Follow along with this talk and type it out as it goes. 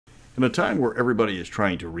In a time where everybody is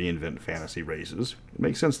trying to reinvent fantasy races, it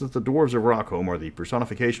makes sense that the Dwarves of Rockhome are the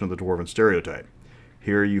personification of the dwarven stereotype.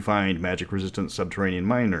 Here you find magic-resistant subterranean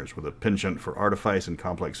miners with a penchant for artifice and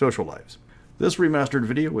complex social lives. This remastered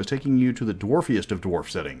video is taking you to the dwarfiest of dwarf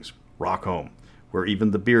settings, Rockhome, where even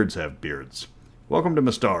the beards have beards. Welcome to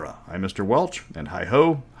Mystara. I'm Mr. Welch, and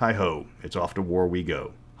hi-ho, it's off to war we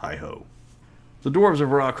go. Hi-ho. The Dwarves of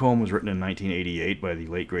Rockhome was written in 1988 by the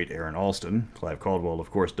late great Aaron Alston. Clive Caldwell, of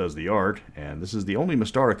course, does the art, and this is the only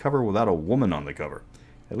Mystara cover without a woman on the cover.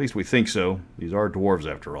 At least we think so. These are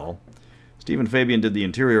dwarves, after all. Stephen Fabian did the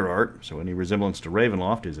interior art, so any resemblance to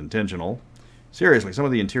Ravenloft is intentional. Seriously, some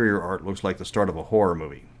of the interior art looks like the start of a horror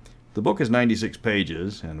movie. The book is 96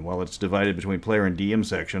 pages, and while it's divided between player and DM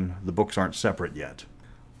section, the books aren't separate yet.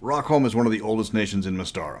 Rockhome is one of the oldest nations in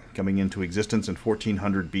Mystara, coming into existence in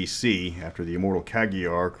 1400 BC after the immortal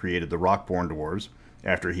Cagiar created the Rockborn Dwarves,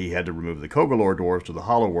 after he had to remove the Kogalor Dwarves to the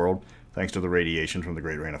Hollow World thanks to the radiation from the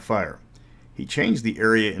Great Rain of Fire. He changed the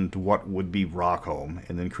area into what would be Rockhome,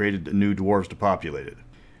 and then created new dwarves to populate it.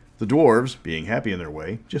 The dwarves, being happy in their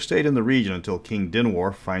way, just stayed in the region until King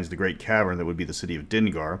Dinwar finds the great cavern that would be the city of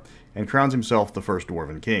Dingar, and crowns himself the first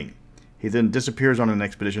dwarven king. He then disappears on an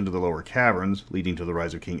expedition to the lower caverns, leading to the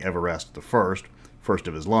rise of King Everast I, first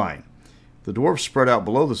of his line. The dwarves spread out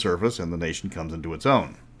below the surface, and the nation comes into its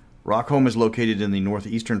own. Rockhome is located in the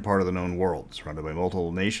northeastern part of the known world, surrounded by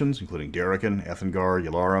multiple nations, including Darrican, Ethengar,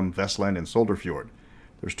 Yalarum, Vestland, and Solderfjord.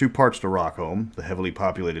 There's two parts to Rockhome, the heavily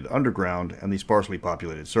populated underground and the sparsely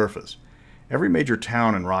populated surface. Every major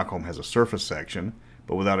town in Rockhome has a surface section,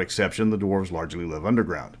 but without exception the dwarves largely live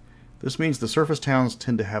underground. This means the surface towns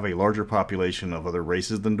tend to have a larger population of other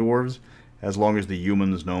races than dwarves, as long as the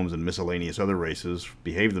humans, gnomes, and miscellaneous other races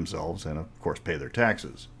behave themselves and, of course, pay their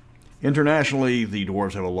taxes. Internationally, the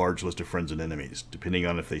dwarves have a large list of friends and enemies, depending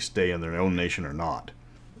on if they stay in their own nation or not.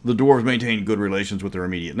 The dwarves maintain good relations with their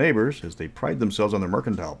immediate neighbors, as they pride themselves on their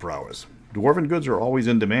mercantile prowess. Dwarven goods are always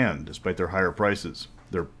in demand, despite their higher prices.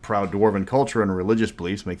 Their proud dwarven culture and religious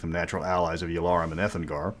beliefs make them natural allies of Yalarum and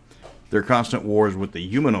Ethengar. Their constant wars with the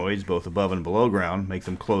humanoids, both above and below ground, make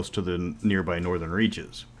them close to the nearby northern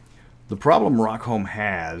reaches. The problem Rockhome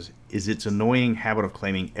has is its annoying habit of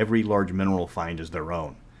claiming every large mineral find as their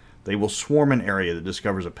own. They will swarm an area that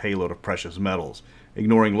discovers a payload of precious metals,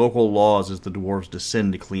 ignoring local laws as the dwarves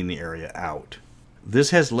descend to clean the area out. This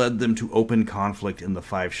has led them to open conflict in the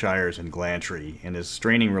Five Shires and Glantry, and is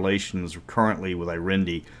straining relations currently with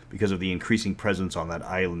Irendi because of the increasing presence on that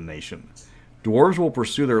island nation. Dwarves will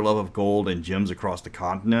pursue their love of gold and gems across the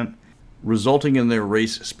continent, resulting in their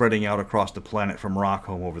race spreading out across the planet from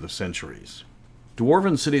Rockhome over the centuries.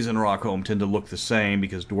 Dwarven cities in Rockhome tend to look the same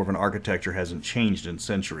because dwarven architecture hasn't changed in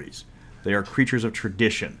centuries. They are creatures of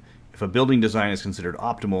tradition. If a building design is considered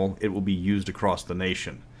optimal, it will be used across the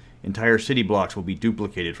nation. Entire city blocks will be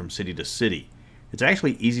duplicated from city to city. It's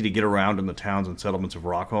actually easy to get around in the towns and settlements of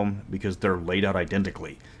Rockhome because they're laid out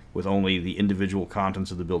identically, with only the individual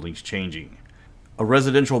contents of the buildings changing. A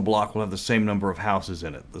residential block will have the same number of houses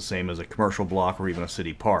in it, the same as a commercial block or even a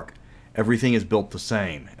city park. Everything is built the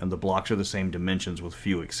same, and the blocks are the same dimensions with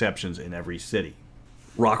few exceptions in every city.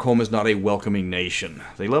 Rockhome is not a welcoming nation.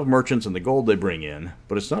 They love merchants and the gold they bring in,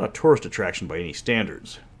 but it's not a tourist attraction by any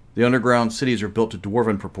standards. The underground cities are built to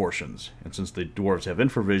dwarven proportions, and since the dwarves have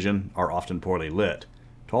infravision, are often poorly lit.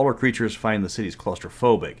 Taller creatures find the cities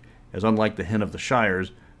claustrophobic, as unlike the Hen of the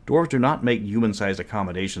Shires, dwarves do not make human-sized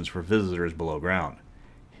accommodations for visitors below ground.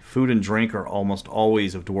 Food and drink are almost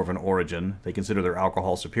always of dwarven origin, they consider their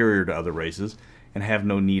alcohol superior to other races, and have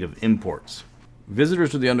no need of imports. Visitors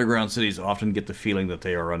to the underground cities often get the feeling that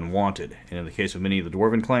they are unwanted, and in the case of many of the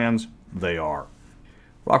dwarven clans, they are.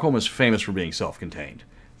 Rockhome is famous for being self-contained.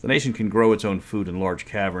 The nation can grow its own food in large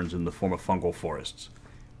caverns in the form of fungal forests.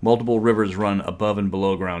 Multiple rivers run above and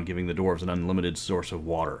below ground, giving the dwarves an unlimited source of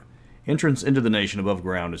water. Entrance into the nation above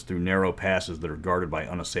ground is through narrow passes that are guarded by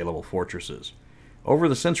unassailable fortresses. Over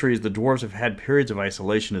the centuries, the dwarves have had periods of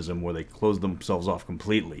isolationism where they close themselves off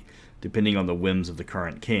completely, depending on the whims of the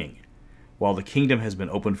current king. While the kingdom has been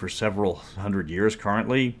open for several hundred years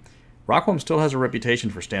currently, Rockhome still has a reputation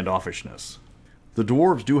for standoffishness. The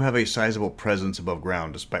dwarves do have a sizable presence above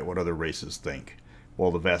ground despite what other races think.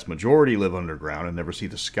 While the vast majority live underground and never see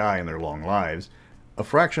the sky in their long lives, a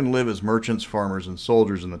fraction live as merchants, farmers, and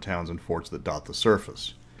soldiers in the towns and forts that dot the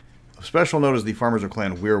surface. Of special note is the farmers of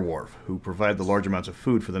Clan Weirwolf, who provide the large amounts of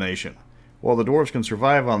food for the nation. While the dwarves can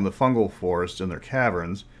survive on the fungal forests in their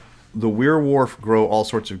caverns, the Weirwolf grow all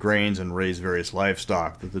sorts of grains and raise various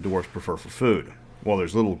livestock that the dwarves prefer for food. While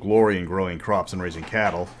there's little glory in growing crops and raising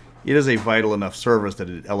cattle, it is a vital enough service that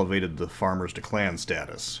it elevated the farmers to clan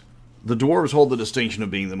status. The Dwarves hold the distinction of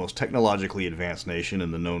being the most technologically advanced nation in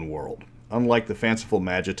the known world. Unlike the fanciful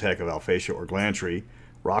magitech of Alphatia or Glantry,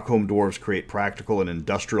 Rockhome Dwarves create practical and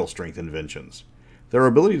industrial strength inventions. Their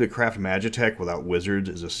ability to craft magitech without wizards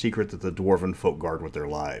is a secret that the Dwarven folk guard with their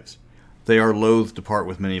lives. They are loath to part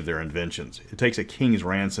with many of their inventions. It takes a king's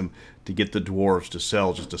ransom to get the Dwarves to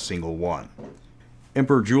sell just a single one.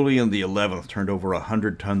 Emperor Julian XI turned over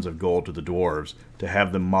 100 tons of gold to the Dwarves to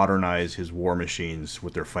have them modernize his war machines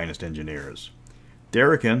with their finest engineers.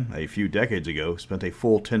 Darrican, a few decades ago, spent a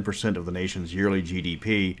full 10% of the nation's yearly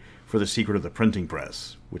GDP for the secret of the printing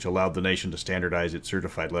press, which allowed the nation to standardize its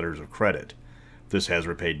certified letters of credit. This has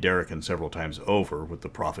repaid Darrican several times over with the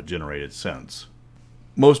profit generated since.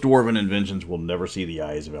 Most Dwarven inventions will never see the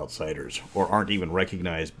eyes of outsiders, or aren't even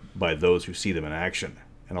recognized by those who see them in action.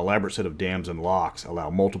 An elaborate set of dams and locks allow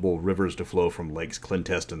multiple rivers to flow from Lakes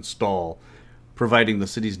Clintest and Stall, providing the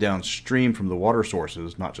cities downstream from the water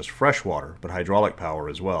sources not just fresh water, but hydraulic power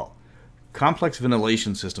as well. Complex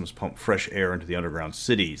ventilation systems pump fresh air into the underground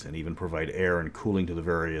cities and even provide air and cooling to the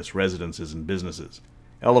various residences and businesses.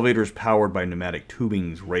 Elevators powered by pneumatic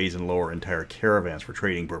tubings raise and lower entire caravans for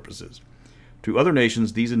trading purposes. To other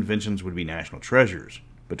nations, these inventions would be national treasures,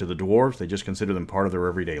 but to the Dwarves, they just consider them part of their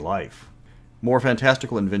everyday life. More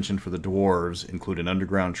fantastical inventions for the Dwarves include an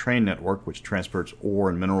underground train network which transports ore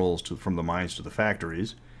and minerals from the mines to the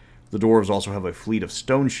factories. The Dwarves also have a fleet of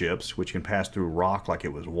stone ships which can pass through rock like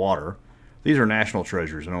it was water. These are national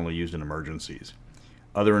treasures and only used in emergencies.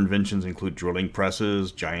 Other inventions include drilling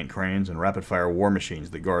presses, giant cranes, and rapid-fire war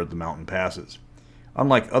machines that guard the mountain passes.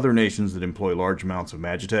 Unlike other nations that employ large amounts of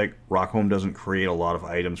magitech, Rockhome doesn't create a lot of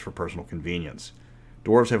items for personal convenience.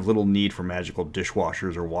 Dwarves have little need for magical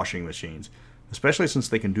dishwashers or washing machines, especially since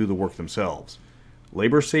they can do the work themselves.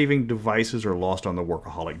 Labor-saving devices are lost on the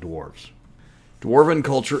workaholic dwarves. Dwarven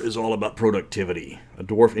culture is all about productivity. A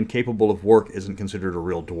dwarf incapable of work isn't considered a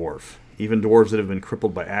real dwarf. Even dwarves that have been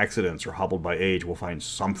crippled by accidents or hobbled by age will find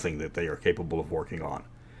something that they are capable of working on.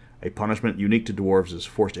 A punishment unique to dwarves is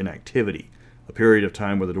forced inactivity, a period of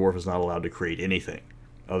time where the dwarf is not allowed to create anything.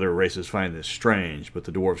 Other races find this strange, but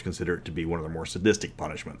the dwarves consider it to be one of the more sadistic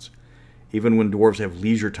punishments. Even when dwarves have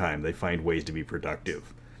leisure time, they find ways to be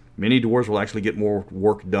productive. Many dwarves will actually get more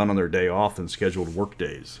work done on their day off than scheduled work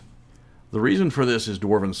days. The reason for this is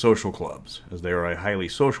dwarven social clubs. As they are a highly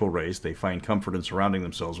social race, they find comfort in surrounding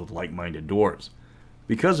themselves with like-minded dwarves.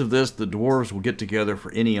 Because of this, the dwarves will get together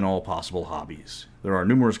for any and all possible hobbies. There are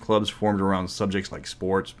numerous clubs formed around subjects like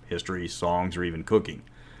sports, history, songs, or even cooking.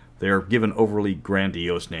 They are given overly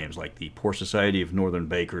grandiose names like the Poor Society of Northern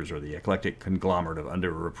Bakers or the Eclectic Conglomerate of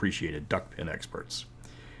Underappreciated Duckpin Experts.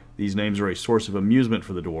 These names are a source of amusement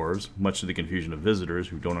for the dwarves, much to the confusion of visitors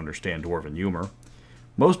who don't understand dwarven humor.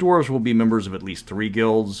 Most dwarves will be members of at least 3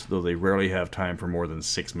 guilds, though they rarely have time for more than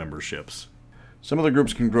 6 memberships. Some of the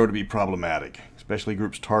groups can grow to be problematic, especially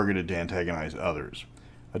groups targeted to antagonize others.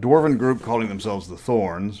 A dwarven group calling themselves the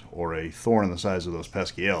Thorns, or a thorn the size of those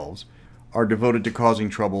pesky elves, are devoted to causing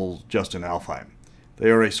trouble just in Alfheim. They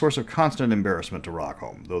are a source of constant embarrassment to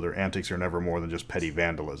Rockhome, though their antics are never more than just petty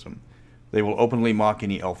vandalism. They will openly mock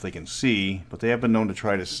any elf they can see, but they have been known to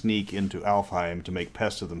try to sneak into Alfheim to make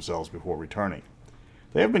pests of themselves before returning.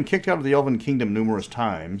 They have been kicked out of the Elven Kingdom numerous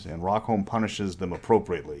times, and Rockhome punishes them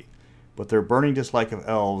appropriately, but their burning dislike of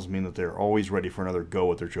elves mean that they are always ready for another go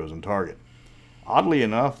at their chosen target. Oddly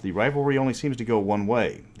enough, the rivalry only seems to go one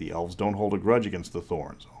way. The elves don't hold a grudge against the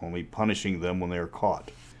Thorns, only punishing them when they are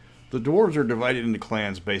caught. The dwarves are divided into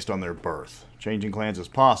clans based on their birth. Changing clans is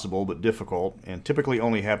possible, but difficult, and typically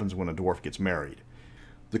only happens when a dwarf gets married.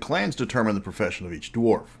 The clans determine the profession of each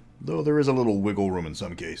dwarf, though there is a little wiggle room in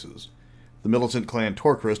some cases. The militant clan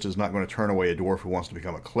Torcrist is not going to turn away a dwarf who wants to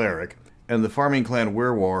become a cleric, and the farming clan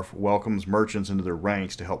Werewolf welcomes merchants into their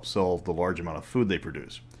ranks to help sell the large amount of food they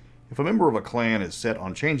produce. If a member of a clan is set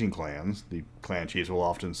on changing clans, the clan chiefs will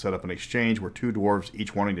often set up an exchange where 2 dwarves,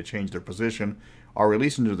 each wanting to change their position, are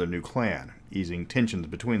released into their new clan, easing tensions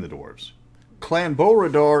between the dwarves. Clan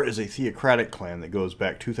Beauredar is a theocratic clan that goes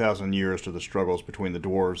back 2,000 years to the struggles between the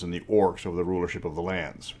dwarves and the orcs over the rulership of the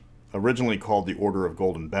lands. Originally called the Order of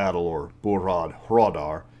Golden Battle, or Burad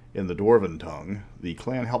Hrodar in the dwarven tongue, the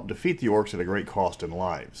clan helped defeat the orcs at a great cost in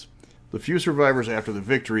lives. The few survivors after the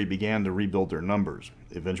victory began to rebuild their numbers,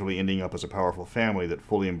 eventually ending up as a powerful family that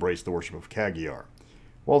fully embraced the worship of Kaggiar.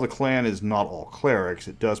 While the clan is not all clerics,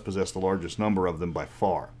 it does possess the largest number of them by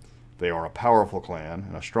far. They are a powerful clan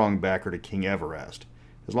and a strong backer to King Everast.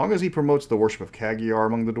 As long as he promotes the worship of Kaggiar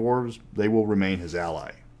among the dwarves, they will remain his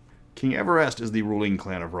ally. King Everast is the ruling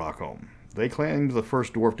clan of Rockhome. They claimed the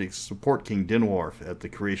first dwarf to support King Dinwarf at the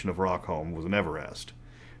creation of Rockhome was an Everast.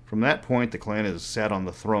 From that point, the clan has sat on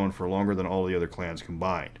the throne for longer than all the other clans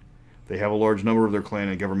combined. They have a large number of their clan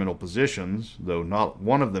in governmental positions, though not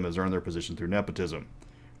one of them has earned their position through nepotism.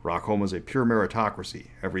 Rockhome is a pure meritocracy.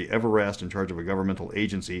 Every Everast in charge of a governmental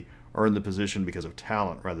agency earned the position because of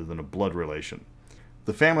talent rather than a blood relation.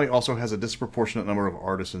 The family also has a disproportionate number of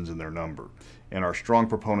artisans in their number, and are strong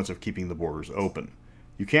proponents of keeping the borders open.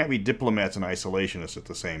 You can't be diplomats and isolationists at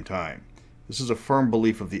the same time. This is a firm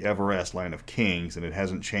belief of the Everast line of kings, and it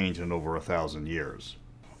hasn't changed in over 1,000 years.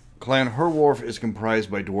 Clan Herwarf is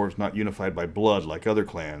comprised by dwarves not unified by blood like other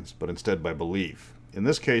clans, but instead by belief. In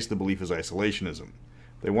this case, the belief is isolationism.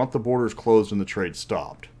 They want the borders closed and the trade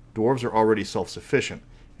stopped. Dwarves are already self-sufficient,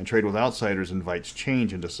 and trade with outsiders invites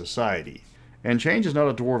change into society. And change is not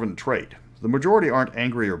a dwarven trait. The majority aren't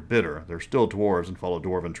angry or bitter, they're still dwarves and follow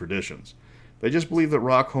dwarven traditions. They just believe that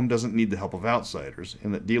Rockhome doesn't need the help of outsiders,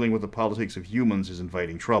 and that dealing with the politics of humans is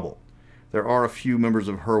inviting trouble. There are a few members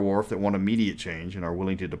of Herwarf that want immediate change and are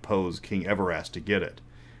willing to depose King Everast to get it.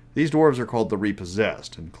 These dwarves are called the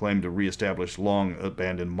Repossessed, and claim to re-establish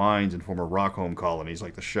long-abandoned mines in former Rockhome colonies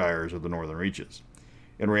like the Shires or the Northern Reaches.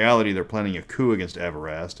 In reality, they're planning a coup against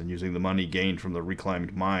Everast and using the money gained from the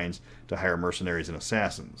reclaimed mines to hire mercenaries and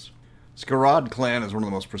assassins. Skarad clan is one of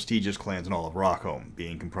the most prestigious clans in all of Rockhome,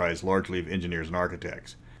 being comprised largely of engineers and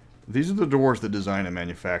architects. These are the dwarves that design and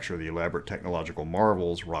manufacture the elaborate technological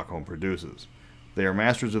marvels Rockhome produces. They are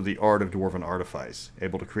masters of the art of dwarven artifice,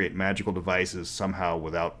 able to create magical devices somehow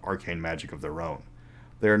without arcane magic of their own.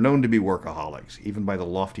 They are known to be workaholics, even by the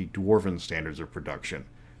lofty dwarven standards of production.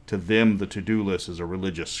 To them, the to-do list is a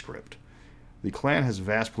religious script. The clan has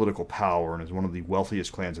vast political power and is one of the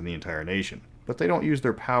wealthiest clans in the entire nation, but they don't use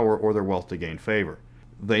their power or their wealth to gain favor.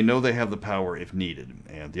 They know they have the power if needed,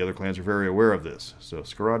 and the other clans are very aware of this, so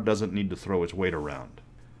Skarad doesn't need to throw its weight around.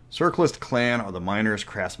 Circlist clan are the miners,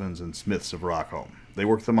 craftsmen, and smiths of Rockhome. They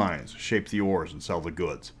work the mines, shape the ores, and sell the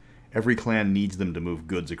goods. Every clan needs them to move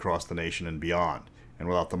goods across the nation and beyond, and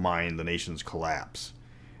without the mine, the nations collapse.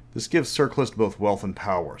 This gives Circlist both wealth and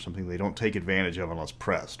power, something they don't take advantage of unless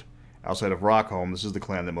pressed. Outside of Rockhome, this is the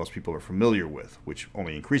clan that most people are familiar with, which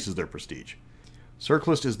only increases their prestige.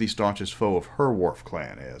 Circlist is the staunchest foe of Herwarf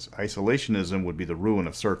clan, as isolationism would be the ruin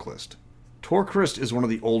of Circlist. Torcrist is one of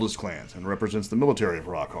the oldest clans, and represents the military of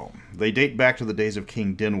Rockhome. They date back to the days of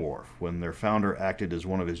King Dinwarf, when their founder acted as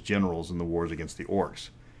one of his generals in the wars against the orcs.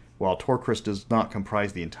 While Torcrist does not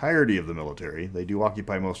comprise the entirety of the military, they do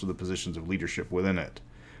occupy most of the positions of leadership within it.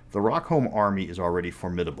 The Rockhome army is already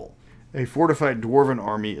formidable. A fortified dwarven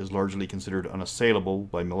army is largely considered unassailable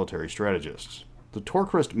by military strategists. The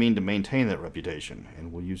Torcrist mean to maintain that reputation,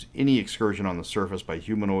 and will use any excursion on the surface by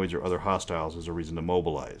humanoids or other hostiles as a reason to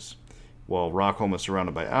mobilize. While Rockhome is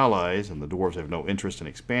surrounded by allies, and the dwarves have no interest in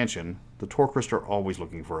expansion, the Torcrist are always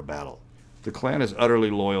looking for a battle. The clan is utterly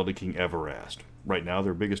loyal to King Everast. Right now,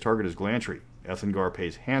 their biggest target is Glantry. Ethengar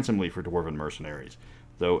pays handsomely for dwarven mercenaries,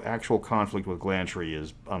 though actual conflict with Glantry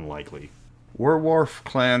is unlikely. Werwarf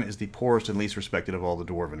clan is the poorest and least respected of all the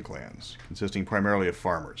dwarven clans, consisting primarily of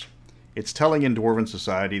farmers. It's telling in dwarven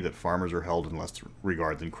society that farmers are held in less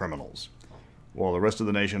regard than criminals. While the rest of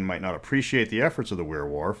the nation might not appreciate the efforts of the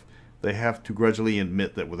Werwarf, they have to grudgingly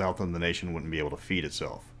admit that without them the nation wouldn't be able to feed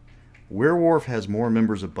itself. Werwarf has more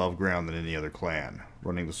members above ground than any other clan,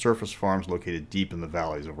 running the surface farms located deep in the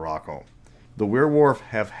valleys of Rockhome. The Werwarf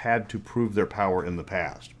have had to prove their power in the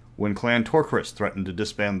past. When Clan Torcrist threatened to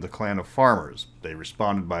disband the clan of farmers, they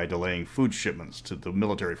responded by delaying food shipments to the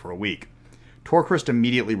military for a week. Torcrist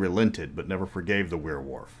immediately relented, but never forgave the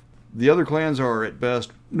Werwarf. The other clans are, at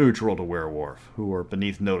best, neutral to Werwarf, who are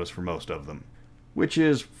beneath notice for most of them, which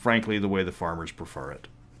is, frankly, the way the farmers prefer it.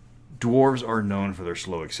 Dwarves are known for their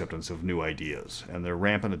slow acceptance of new ideas, and their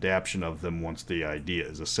rampant adaptation of them once the idea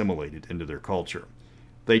is assimilated into their culture.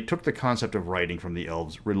 They took the concept of writing from the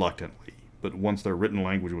elves reluctantly, but once their written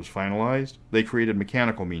language was finalized, they created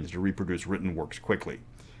mechanical means to reproduce written works quickly.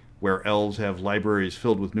 Where elves have libraries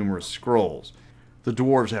filled with numerous scrolls, the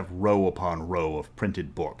dwarves have row upon row of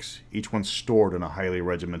printed books, each one stored in a highly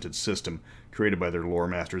regimented system created by their lore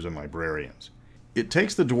masters and librarians. It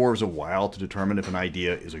takes the dwarves a while to determine if an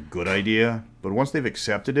idea is a good idea, but once they've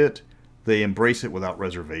accepted it, they embrace it without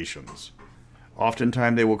reservations.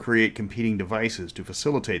 Oftentimes they will create competing devices to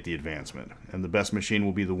facilitate the advancement, and the best machine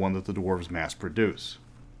will be the one that the dwarves mass produce.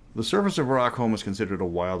 The surface of Rockhome is considered a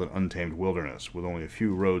wild and untamed wilderness, with only a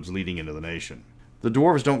few roads leading into the nation. The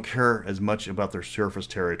dwarves don't care as much about their surface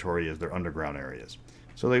territory as their underground areas,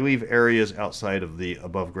 so they leave areas outside of the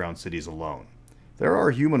above-ground cities alone. There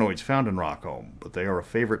are humanoids found in Rockhome, but they are a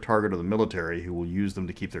favorite target of the military who will use them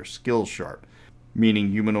to keep their skills sharp, meaning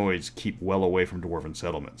humanoids keep well away from dwarven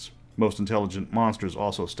settlements. Most intelligent monsters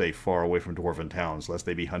also stay far away from dwarven towns, lest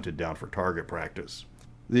they be hunted down for target practice.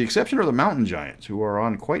 The exception are the mountain giants, who are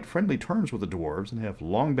on quite friendly terms with the dwarves and have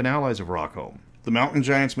long been allies of Rockhome. The mountain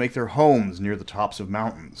giants make their homes near the tops of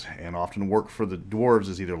mountains, and often work for the dwarves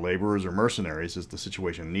as either laborers or mercenaries as the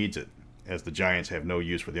situation needs it. As the giants have no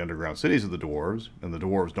use for the underground cities of the dwarves, and the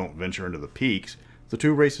dwarves don't venture into the peaks, the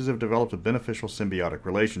two races have developed a beneficial symbiotic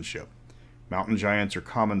relationship. Mountain giants are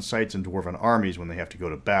common sights in dwarven armies when they have to go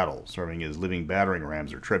to battle, serving as living battering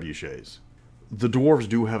rams or trebuchets. The dwarves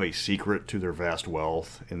do have a secret to their vast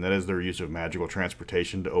wealth, and that is their use of magical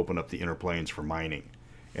transportation to open up the inner planes for mining.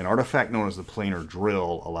 An artifact known as the planar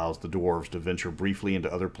drill allows the dwarves to venture briefly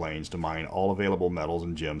into other planes to mine all available metals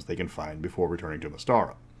and gems they can find before returning to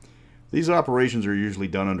Mystara. These operations are usually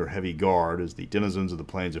done under heavy guard, as the denizens of the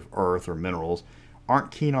planes of earth or minerals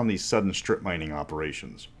aren't keen on these sudden strip mining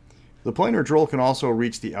operations. The planar drill can also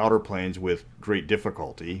reach the outer planes with great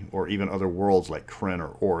difficulty, or even other worlds like Kryn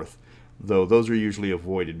or Orth, though those are usually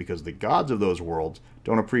avoided because the gods of those worlds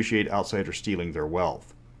don't appreciate outsiders stealing their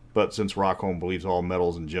wealth. But since Rockhome believes all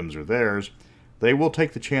metals and gems are theirs, they will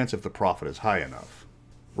take the chance if the profit is high enough.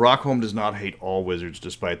 Rockhome does not hate all wizards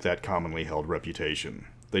despite that commonly held reputation.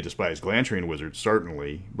 They despise Glantrian wizards,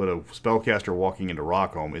 certainly, but a spellcaster walking into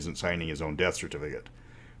Rockhome isn't signing his own death certificate.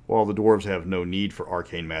 While the dwarves have no need for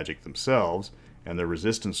arcane magic themselves, and their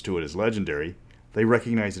resistance to it is legendary, they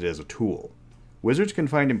recognize it as a tool. Wizards can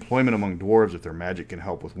find employment among dwarves if their magic can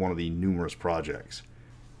help with one of the numerous projects.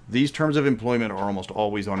 These terms of employment are almost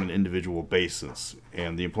always on an individual basis,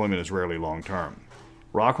 and the employment is rarely long-term.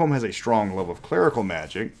 Rockhome has a strong love of clerical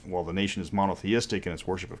magic. While the nation is monotheistic in its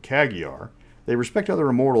worship of Kagiar, they respect other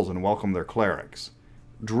immortals and welcome their clerics.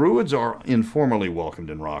 Druids are informally welcomed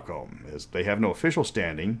in Rockhome, as they have no official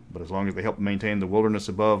standing, but as long as they help maintain the wilderness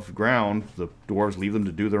above ground, the dwarves leave them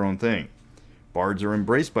to do their own thing. Bards are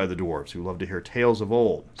embraced by the dwarves, who love to hear tales of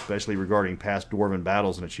old, especially regarding past dwarven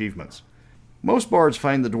battles and achievements. Most bards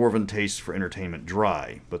find the dwarven tastes for entertainment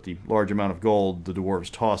dry, but the large amount of gold the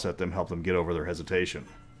dwarves toss at them help them get over their hesitation.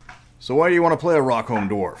 So why do you want to play a Rockhome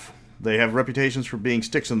dwarf? They have reputations for being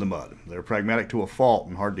sticks in the mud. They're pragmatic to a fault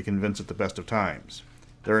and hard to convince at the best of times.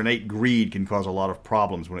 Their innate greed can cause a lot of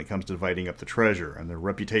problems when it comes to dividing up the treasure, and their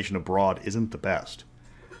reputation abroad isn't the best.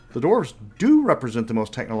 The dwarves do represent the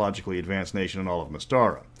most technologically advanced nation in all of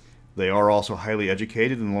Mystara. They are also highly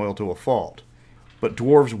educated and loyal to a fault. But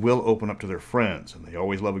dwarves will open up to their friends, and they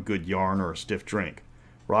always love a good yarn or a stiff drink.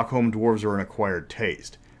 Rockhome dwarves are an acquired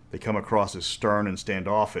taste. They come across as stern and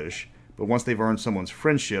standoffish, but once they've earned someone's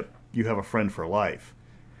friendship, you have a friend for life.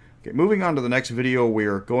 Okay, moving on to the next video, we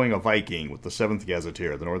are going a Viking with the 7th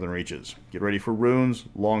Gazetteer, the Northern Reaches. Get ready for runes,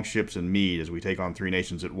 longships, and mead as we take on 3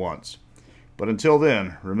 nations at once. But until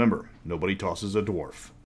then, remember, nobody tosses a dwarf.